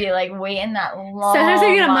 We'd be like waiting that long Sometimes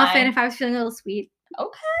I'd get a muffin if I was feeling a little sweet. Okay.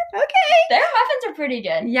 Their muffins are pretty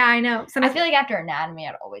good. Yeah, I know. I feel like after anatomy,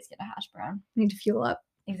 I'd always get a hash brown. Need to fuel up.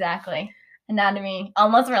 Exactly. Anatomy.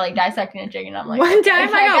 Unless we're like dissecting a chicken, I'm like, one time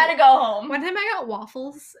I gotta go home. One time I got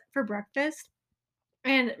waffles for breakfast.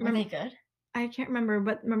 And were they good? I can't remember,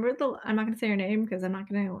 but remember I'm not gonna say her name because I'm not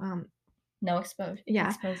gonna no exposure. Yeah.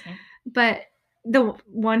 Exposing. But the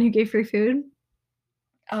one who gave free food.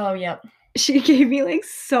 Oh, yep. She gave me like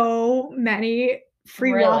so many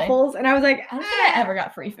free waffles, and I was like, I don't think I ever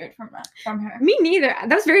got free food from her. Me neither.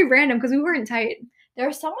 That was very random because we weren't tight. There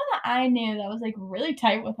was someone that I knew that was like really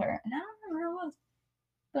tight with her, and I don't remember who it was,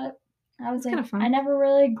 but I was like, I never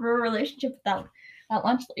really grew a relationship with that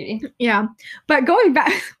lunch lady. Yeah, but going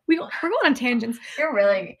back, we're going on tangents. You're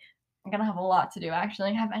really gonna have a lot to do.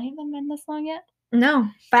 Actually, have any of them been this long yet? No,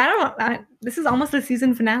 but I don't know. This is almost the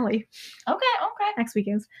season finale. Okay. Next week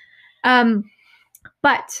is,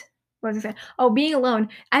 but. What was I saying? Oh, being alone.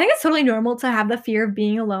 I think it's totally normal to have the fear of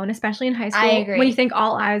being alone, especially in high school. I agree. When you think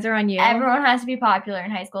all eyes are on you. Everyone has to be popular in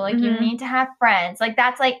high school. Like, you need to have friends. Like,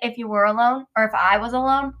 that's like if you were alone, or if I was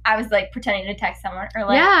alone, I was like pretending to text someone. Or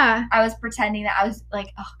like, I was pretending that I was like,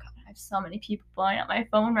 oh God, I have so many people blowing up my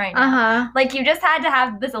phone right now. Like, you just had to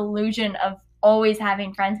have this illusion of always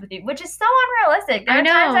having friends with you, which is so unrealistic. There are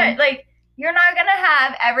times that, like, you're not going to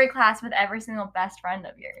have every class with every single best friend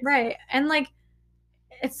of yours. Right. And, like,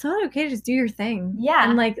 it's so okay to just do your thing. Yeah.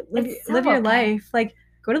 And, like, live your life. Like,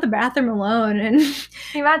 go to the bathroom alone and...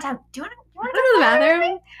 The amount of time, do you want to go to the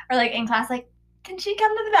bathroom? Or, like, in class, like, can she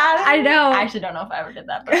come to the bathroom? I know. I actually don't know if I ever did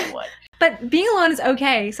that, but I would. But being alone is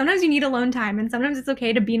okay. Sometimes you need alone time, and sometimes it's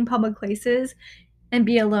okay to be in public places and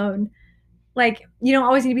be alone. Like, you don't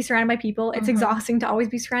always need to be surrounded by people. It's exhausting to always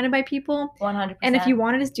be surrounded by people. 100%. And if you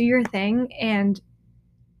want to just do your thing, and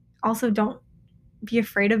also don't be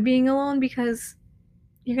afraid of being alone, because...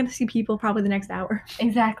 you're going to see people probably the next hour.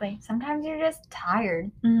 Exactly. Sometimes you're just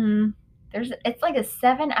tired. Mm-hmm. It's like a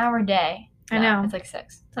 7-hour day. I know. It's like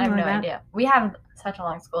 6. I have no idea. We have such a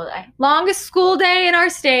long school day. Longest school day in our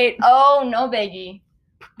state. Oh, no biggie.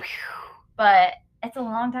 But it's a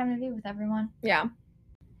long time to be with everyone. Yeah.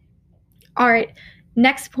 All right.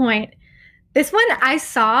 Next point. This one, I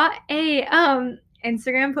saw a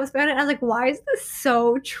Instagram post about it, and I was like, why is this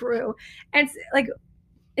so true? And it's like,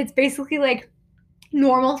 it's basically like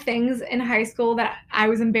normal things in high school that I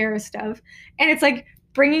was embarrassed of. And it's like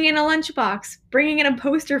bringing in a lunchbox, bringing in a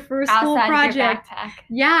poster for a school project. Your backpack.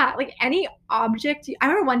 Yeah, like any object. I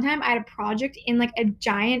remember one time I had a project in like a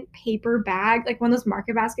giant paper bag, like one of those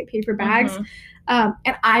Market Basket paper bags.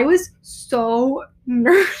 And I was so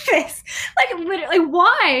nervous. Like literally,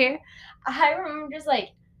 why? I remember just like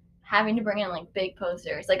having to bring in like big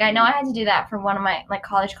posters. Like I know I had to do that for one of my like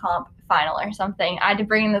college comp final or something. I had to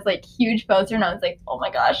bring in this like huge poster, and I was like, oh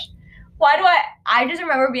my gosh, why do I just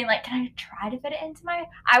remember being like, can I try to fit it into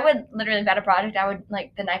I would literally bet a project, I would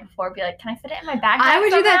like the night before be like, can I fit it in my backpack? I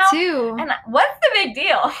would do that too. And what's the big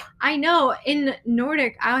deal? I know. In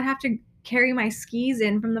Nordic, I would have to carry my skis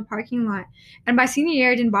in from the parking lot. And by senior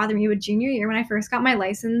year, it didn't bother me. But junior year, when I first got my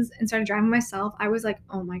license and started driving myself, I was like,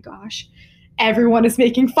 oh my gosh, everyone is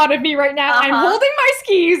making fun of me right now. I'm holding my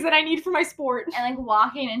skis that I need for my sport. And like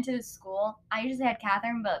walking into the school, I usually had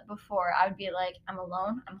Catherine, but before I would be like, I'm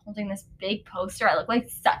alone. I'm holding this big poster. I look like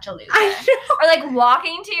such a loser. Or like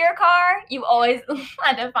walking to your car, you always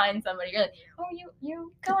had to find somebody. You're like, oh,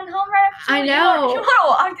 you going home right after school? I know. You want to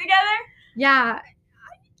walk together? Yeah.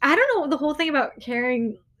 I don't know the whole thing about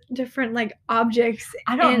carrying different like objects.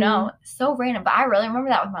 I don't know. So random, but I really remember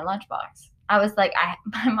that with my lunchbox. I was like,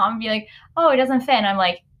 my mom would be like, oh, it doesn't fit. And I'm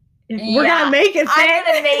like, we're going to make it fit. I'm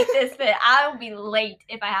going to make this fit. I will be late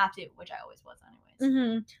if I have to, which I always was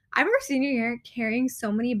anyways. I remember senior year carrying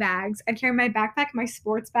so many bags. I'd carry my backpack, my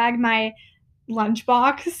sports bag, my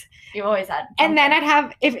lunchbox. You always had something. And then I'd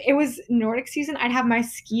have, if it was Nordic season, I'd have my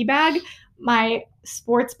ski bag, my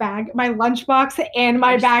sports bag, my lunchbox, and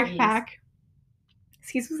my backpack.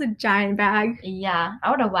 Skis was a giant bag. Yeah.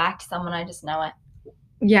 I would have whacked someone. I just know it.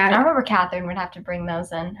 Yeah. I remember Catherine would have to bring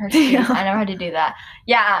those in. Her skis. Yeah. I never had to do that.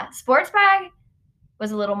 Yeah. Sports bag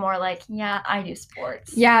was a little more like, yeah, I do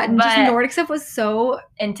sports. Yeah. But just Nordic stuff was so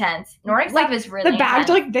intense. Nordic stuff is really the bags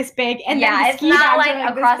are like this big. And yeah, then the it's not like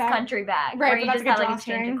a cross-country bag. Right. Where you just have like a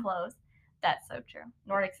change of clothes. That's so true.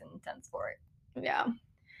 Nordic's an intense sport. Yeah.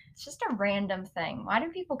 It's just a random thing. Why do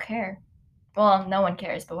people care? Well, no one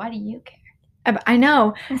cares, but why do you care? I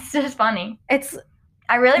know. It's just funny.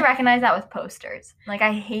 I really recognize that with posters. Like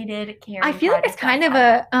I hated carrying. I feel like it's kind of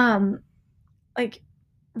a like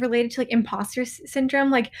related to like imposter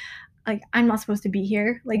syndrome. Like I'm not supposed to be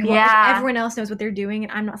here. Like everyone else knows what they're doing,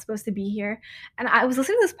 and I'm not supposed to be here. And I was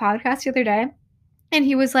listening to this podcast the other day, and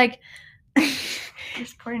he was like, "You're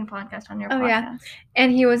supporting a podcast on your podcast." Yeah.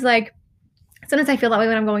 And he was like, sometimes I feel that way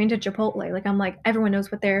when I'm going into Chipotle. Like I'm like, everyone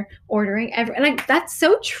knows what they're ordering. And like that's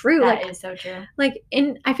so true. That is so true. Like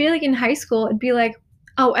I feel like in high school it'd be like,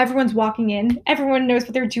 oh, everyone's walking in. Everyone knows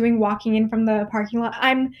what they're doing walking in from the parking lot.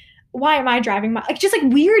 Why am I driving like just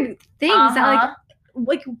like weird things that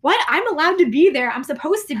like what? I'm allowed to be there. I'm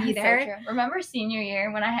supposed to be there. So true. Remember senior year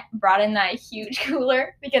when I brought in that huge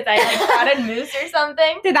cooler because I like brought in Moose or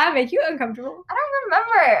something? Did that make you uncomfortable? I don't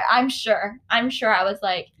remember. I'm sure I was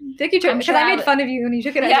like, because I made fun of you when you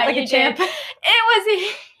took it as like a champ.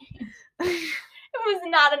 It was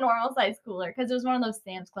not a normal size cooler because it was one of those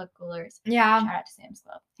Sam's Club coolers. Yeah. Shout out to Sam's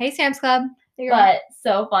Club. Hey, Sam's Club. But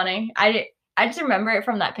so funny. I just remember it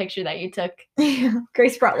from that picture that you took.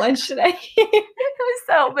 Grace brought lunch today. It was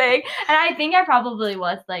so big. And I think I probably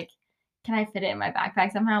was like, can I fit it in my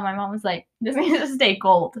backpack somehow? My mom was like, this needs to stay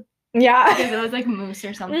cold. Yeah. Because it was like Moose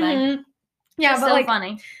or something. Mm-hmm. Yeah, but so like,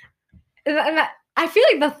 funny. And I feel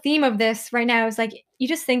like the theme of this right now is like, you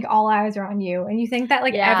just think all eyes are on you, and you think that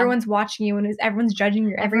like everyone's watching you and everyone's judging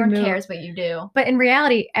your every move. Everyone cares what you do. But in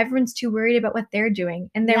reality, everyone's too worried about what they're doing,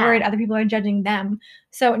 and they're worried other people are judging them.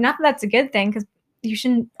 So not that that's a good thing, because you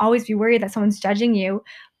shouldn't always be worried that someone's judging you,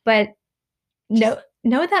 but know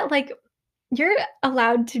that like you're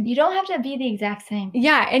allowed to. You don't have to be the exact same.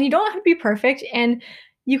 Yeah, and you don't have to be perfect, and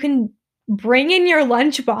you can bring in your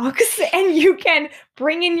lunchbox, and you can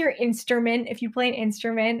bring in your instrument if you play an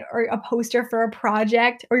instrument, or a poster for a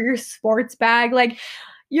project, or your sports bag. Like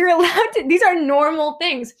you're allowed to, these are normal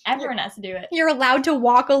things. Everyone has to do it. You're allowed to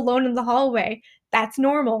walk alone in the hallway. That's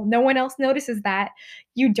normal. No one else notices that.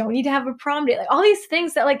 You don't need to have a prom date. Like all these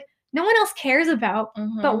things that like no one else cares about,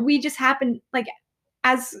 but we just happen like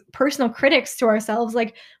as personal critics to ourselves,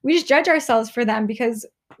 like we just judge ourselves for them because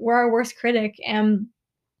we're our worst critic. And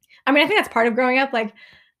I mean, I think that's part of growing up. Like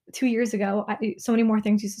 2 years ago, so many more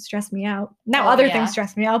things used to stress me out. Now other things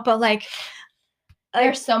stress me out, but like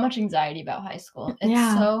There's so much anxiety about high school.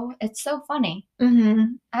 It's so funny.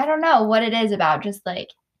 Mm-hmm. I don't know what it is about just like,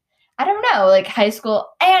 I don't know, like high school.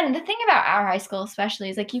 And the thing about our high school especially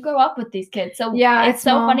is like you grow up with these kids. So it's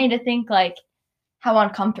so funny to think like how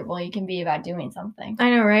uncomfortable you can be about doing something. I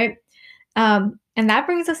know, right? And that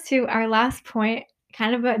brings us to our last point,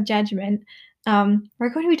 kind of a judgment. We're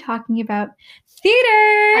going to be talking about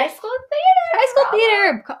theater. High school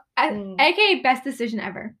theater. AKA best decision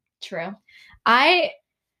ever. True. I've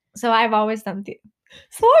always done theater.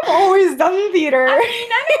 So I've always done theater. I mean,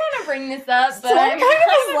 I don't want to bring this up, but so I'm kind of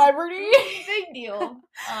a celebrity. Big deal.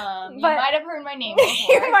 You might have heard my name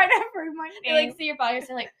before. You might have heard my name. You like see your podcast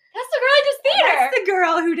and like, that's the girl who does theater. That's the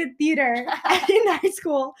girl who did theater in high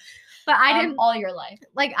school. But I didn't all your life.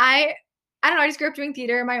 Like I don't know, I just grew up doing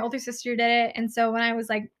theater. My older sister did it. And so when I was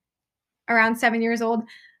like around 7 years old,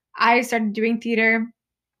 I started doing theater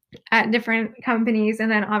at different companies,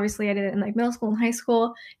 and then obviously I did it in like middle school and high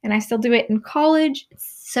school, and I still do it in college.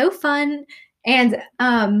 It's so fun. And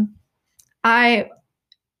I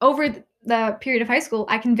over the period of high school,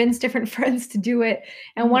 I convinced different friends to do it,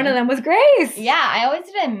 and one of them was Grace. Yeah, I always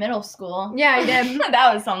did it in middle school. Yeah, I did.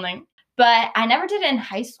 That was something. But I never did it in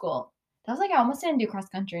high school. That was like I almost didn't do cross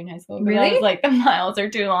country in high school. Really? I was like, the miles are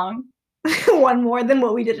too long. One more than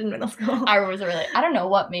what we did in middle school. I don't know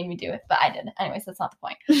what made me do it, but I did. Anyways, that's not the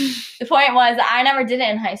point. The point was I never did it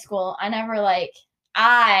in high school. I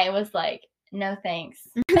was like, no thanks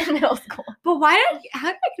in middle school. But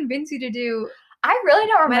how did I convince you to do I really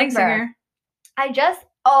don't remember. Wedding Singer?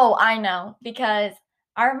 I know. Because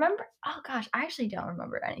I remember, oh gosh, I actually don't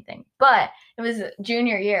remember anything. But it was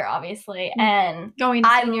junior year, obviously. And going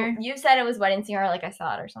to senior. You said it was Wedding Singer, like I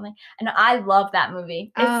saw it or something. And I love that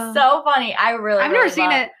movie. It's so funny. I've never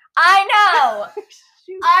seen it. I know.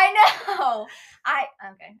 I know.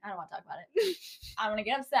 Okay, I don't want to talk about it. I'm going to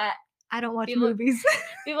get upset. I don't watch movies.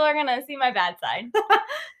 People are going to see my bad side.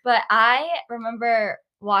 But I remember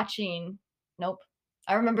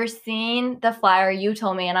I remember seeing the flyer you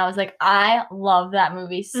told me, and I was like, I love that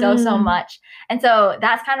movie so much. And so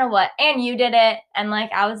that's kind of and you did it, and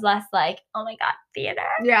like I was less like, oh my God, theater.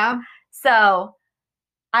 Yeah. So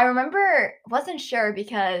I remember, wasn't sure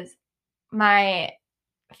because my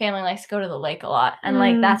family likes to go to the lake a lot, and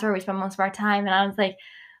like that's where we spend most of our time. And I was like,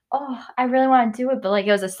 oh, I really want to do it, but like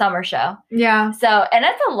it was a summer show. Yeah. So, and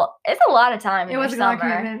it's a lot of time. It was a lot of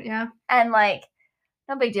commitment, yeah. And like,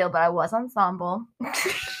 no big deal, but I was ensemble.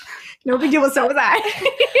 No big deal, but so was I.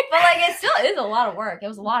 But like, it still is a lot of work. It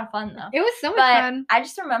was a lot of fun though. It was so much fun. I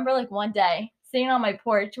just remember like one day sitting on my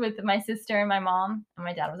porch with my sister and my mom, and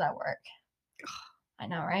my dad was at work. I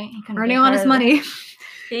know, right? Earning honest money.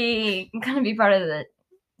 He couldn't be part of the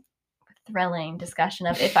thrilling discussion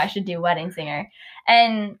of if I should do Wedding Singer.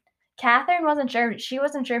 And Catherine wasn't sure. She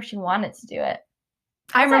wasn't sure if she wanted to do it.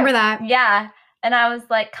 I remember that. Yeah. And I was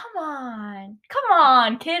like, come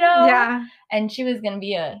on, kiddo. Yeah. And she was going to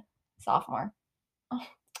be a sophomore. Oh,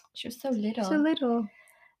 she was so little. So little.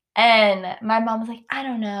 And my mom was like, I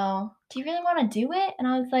don't know. Do you really want to do it? And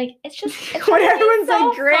I was like, it's when everyone's so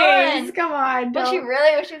like, Grace, fun. Come on. But she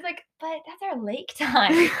was like, but that's our lake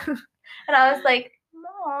time. And I was like,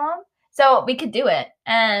 Mom. So we could do it.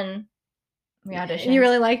 And we auditioned. You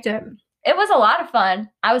really liked it. It was a lot of fun.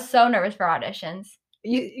 I was so nervous for auditions.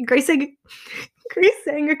 Grace sang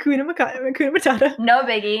Hakuna Matata. No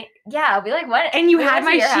biggie. Yeah, we like went. And you had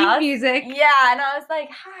my sheet music. Yeah, and I was like,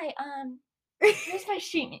 hi, here's my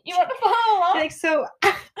sheet. You want to follow along? Like, so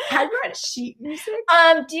how do you write sheet music?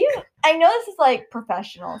 I know this is like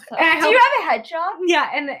professional. So do you have a head shop? Yeah,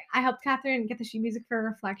 and I helped Catherine get the sheet music for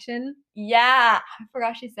Reflection. Yeah, I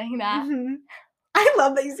forgot she sang that. Mm-hmm. I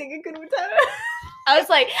love that you sing Hakuna Matata. I was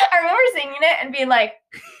like, I remember singing it and being like,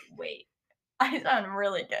 wait, I sound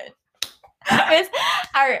really good. Because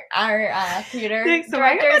our theater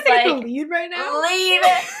director's like, the lead right now. Lead.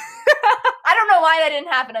 I don't know why that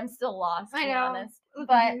didn't happen. I'm still lost, to be honest.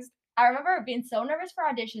 But I remember being so nervous for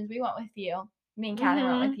auditions. We went with you. Me and Catherine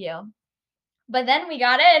went with you. But then we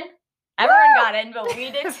got in. Everyone got in, but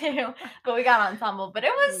we did too. But we got ensemble. But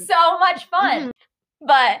it was so much fun.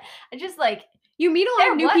 But I just like, you meet a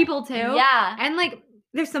lot of new people too. Yeah. And like,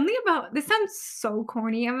 there's something about, this sounds so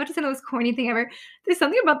corny. I'm about to say the most corny thing ever. There's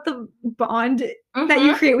something about the bond that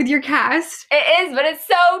you create with your cast. It is, but it's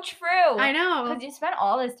so true. I know. Because you spent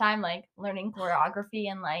all this time like learning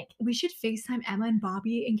choreography and like. We should FaceTime Emma and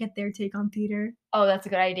Bobby and get their take on theater. Oh, that's a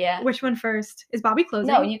good idea. Which one first? Is Bobby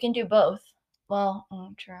closing? No, you can do both. Well,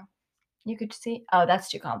 true. You could see. Oh, that's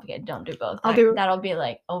too complicated. Don't do both. That'll be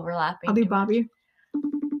like overlapping. I'll do Bobby.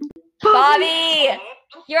 Bobby!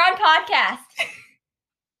 You're on podcast.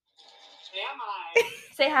 Am I?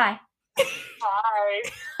 Say hi.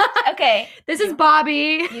 Hi. Okay. This is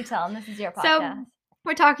Bobby. You tell them this is your podcast. So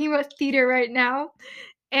we're talking about theater right now.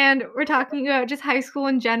 And we're talking about just high school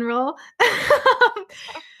in general.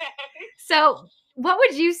 So what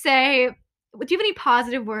would you say? Do you have any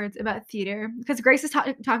positive words about theater? Because Grace is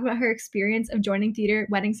talking about her experience of joining theater,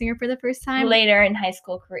 wedding singer for the first time. Later in high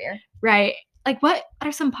school career. Right. Like, what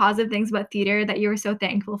are some positive things about theater that you were so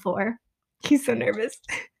thankful for? He's so nervous.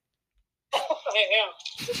 I am.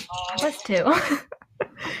 I was too.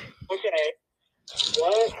 Okay.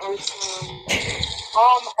 What are some...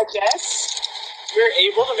 I guess we're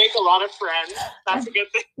able to make a lot of friends. That's a good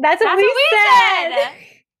thing. That's what we said.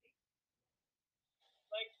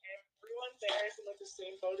 Like, everyone there is in like the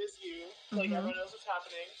same boat as you. Like, everyone knows what's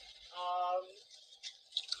happening.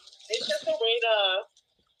 It's just a way to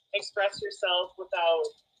express yourself without,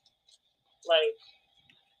 like,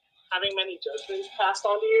 having many judgments passed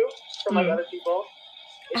on to you from like other people.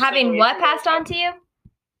 It's Having like what passed on to you?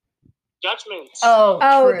 Judgments. Oh,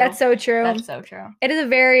 true. that's so true. That's so true. It is a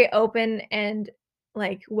very open and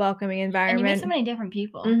like welcoming environment. And you meet so many different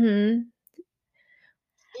people. Mm-hmm.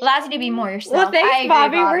 Allows you to be more yourself. Well, thanks,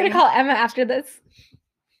 Bobby. We're gonna call Emma after this.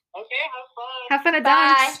 Okay, have fun. Have fun at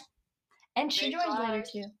Bye. dance. And she Thanks, joined bye. later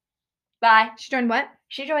too. Bye. She joined what?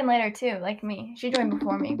 She joined later too, like me. She joined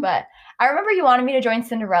before me, but I remember you wanted me to join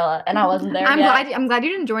Cinderella, and I wasn't there I'm yet. glad you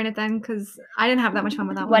didn't join it then, because I didn't have that much fun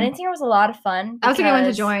with that one. Wedding Singer was a lot of fun. I was a good one to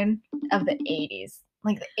because join. Of the 80s.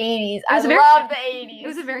 Like the 80s. was I a very- love the 80s. It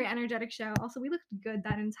was a very energetic show. Also, we looked good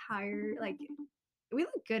that entire we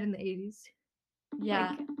looked good in the 80s. Yeah,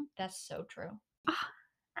 like- that's so true.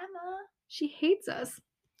 Emma. She hates us.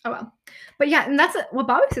 Oh well. But yeah, and that's what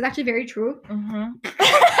Bobby said is actually very true. Mm-hmm.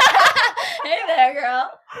 Hey there, girl.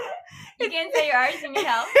 You can't say yours in your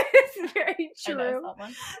house. It's very I know, I true. saw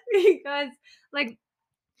one. Because like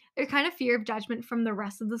there's kind of fear of judgment from the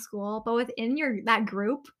rest of the school, but within that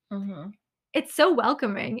group, Mm-hmm. it's so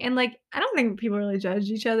welcoming. And like I don't think people really judge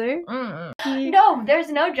each other. No, there's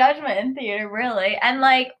no judgment in theater, really. And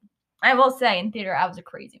like, I will say, in theater, I was a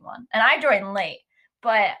crazy one. And I joined late,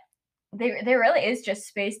 but there really is just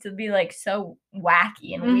space to be like so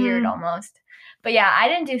wacky and weird almost. But yeah, I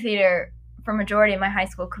didn't do theater for majority of my high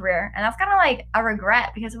school career. And that's kind of like a regret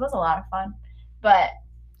because it was a lot of fun. But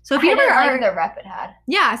So if you ever like are the rep it had.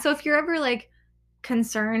 Yeah, so if you're ever like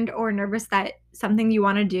concerned or nervous that something you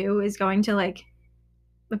want to do is going to like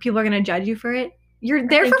but people are going to judge you for it, you're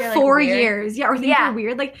there for think you're, 4 like, weird. years. Yeah, or think Yeah. you're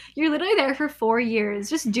weird. Like you're literally there for 4 years.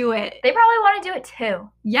 Just do it. They probably want to do it too.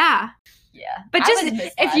 Yeah. Yeah. But I just was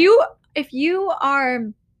misled. if you are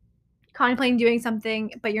contemplating doing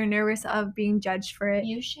something but you're nervous of being judged for it,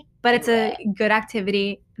 You should. but it's do a good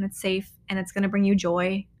activity and it's safe and it's going to bring you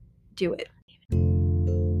joy, do it.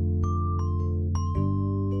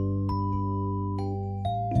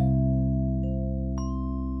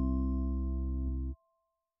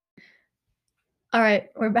 All right,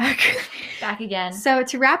 we're back. Back again. So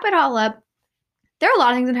to wrap it all up, there are a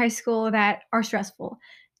lot of things in high school that are stressful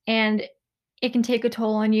and it can take a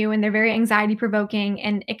toll on you and they're very anxiety provoking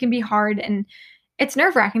and it can be hard and it's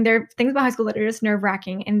nerve wracking. There are things about high school that are just nerve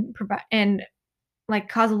wracking and like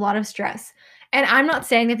cause a lot of stress. And I'm not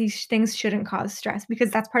saying that these things shouldn't cause stress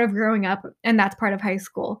because that's part of growing up and that's part of high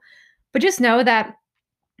school. But just know that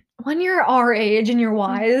when you're our age and you're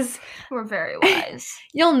wise, We're very wise.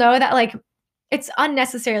 you'll know that like it's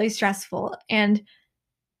unnecessarily stressful. And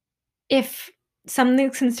if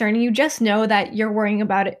something's concerning you, just know that you're worrying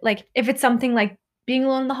about it. Like if it's something like being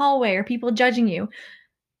alone in the hallway or people judging you,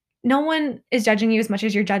 no one is judging you as much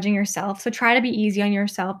as you're judging yourself. So try to be easy on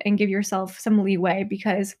yourself and give yourself some leeway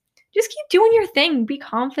because just keep doing your thing. Be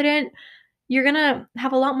confident. You're going to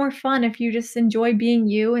have a lot more fun if you just enjoy being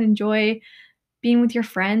you and enjoy being with your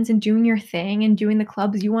friends and doing your thing and doing the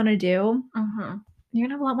clubs you want to do. Mm-hmm. You're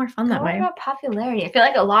going to have a lot more fun that What way. about popularity? I feel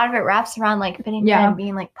like a lot of it wraps around like fitting in Yeah. and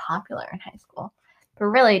being like popular in high school. But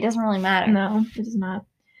really, it doesn't really matter. No, it is not.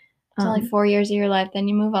 It's only 4 years of your life, then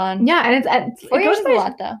you move on. Yeah, and it's 4 it years goes is a by,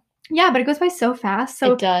 lot though. Yeah, but it goes by so fast.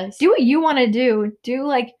 So it does. do what you want to do. Do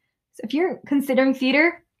like if you're considering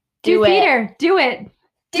theater, do Do it. theater. Do it.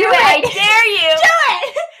 Do it! I dare you! Do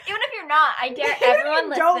it! Even if you're not, I dare Even if everyone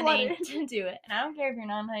you don't want listening to do it. And I don't care if you're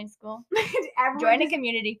not in high school. Everyone Join a just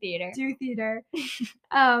community theater. do theater.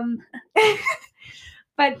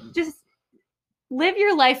 But just live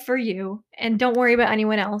your life for you and don't worry about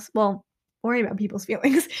anyone else. Well, worry about people's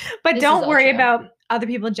feelings, but This don't is all worry true. about other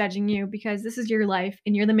people judging you because this is your life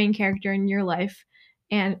and you're the main character in your life.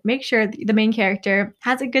 And make sure the main character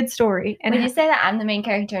has a good story. And Would you say that I'm the main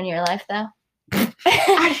character in your life though?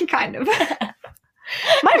 I kind of.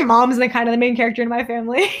 My mom's the kind of the main character in my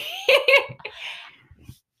family.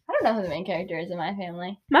 I don't know who the main character is in my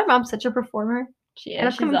family. My mom's such a performer. She And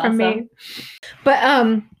is. it's She's coming awesome. from me.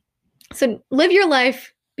 But so live your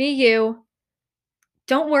life, be you.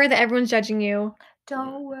 Don't worry that everyone's judging you.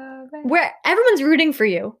 Don't worry. Where everyone's rooting for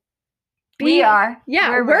you. We are. Yeah,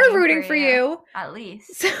 we're rooting for you. At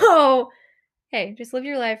least. So, hey, just live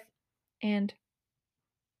your life. And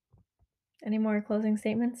any more closing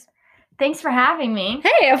statements? Thanks for having me.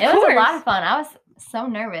 Hey, of course. It was a lot of fun. I was so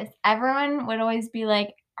nervous. Everyone would always be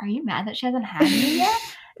like, "Are you mad that she hasn't had me yet?"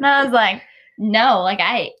 And I was like, "No." Like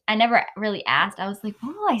I never really asked. I was like,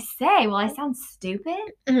 "What will I say? Will I sound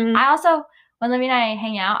stupid?" Mm-hmm. I also, when Libby and I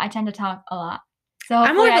hang out, I tend to talk a lot. So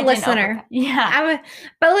I'm more of a listener. Yeah.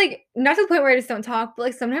 But like not to the point where I just don't talk. But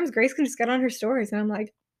like sometimes Grace can just get on her stories, and I'm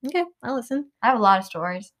like, okay, I'll listen. I have a lot of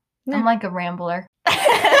stories. Yeah. I'm like a rambler.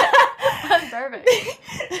 That's perfect.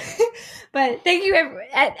 But thank you,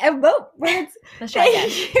 thank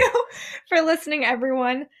you for listening,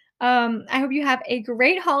 everyone. I hope you have a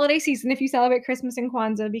great holiday season if you celebrate Christmas and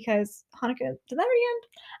Kwanzaa, because Hanukkah, did that already end?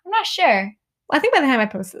 I'm not sure. Well, I think by the time I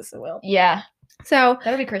post this, it will. Yeah. So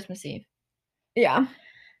that'll be Christmas Eve. Yeah.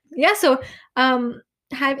 So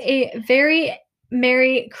have a very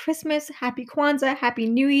Merry Christmas, Happy Kwanzaa, Happy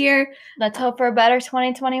New Year. Let's hope for a better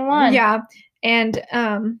 2021. Yeah. And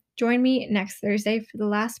join me next Thursday for the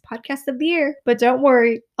last podcast of the year. But don't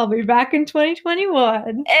worry, I'll be back in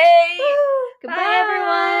 2021. Hey!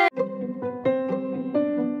 Goodbye, everyone.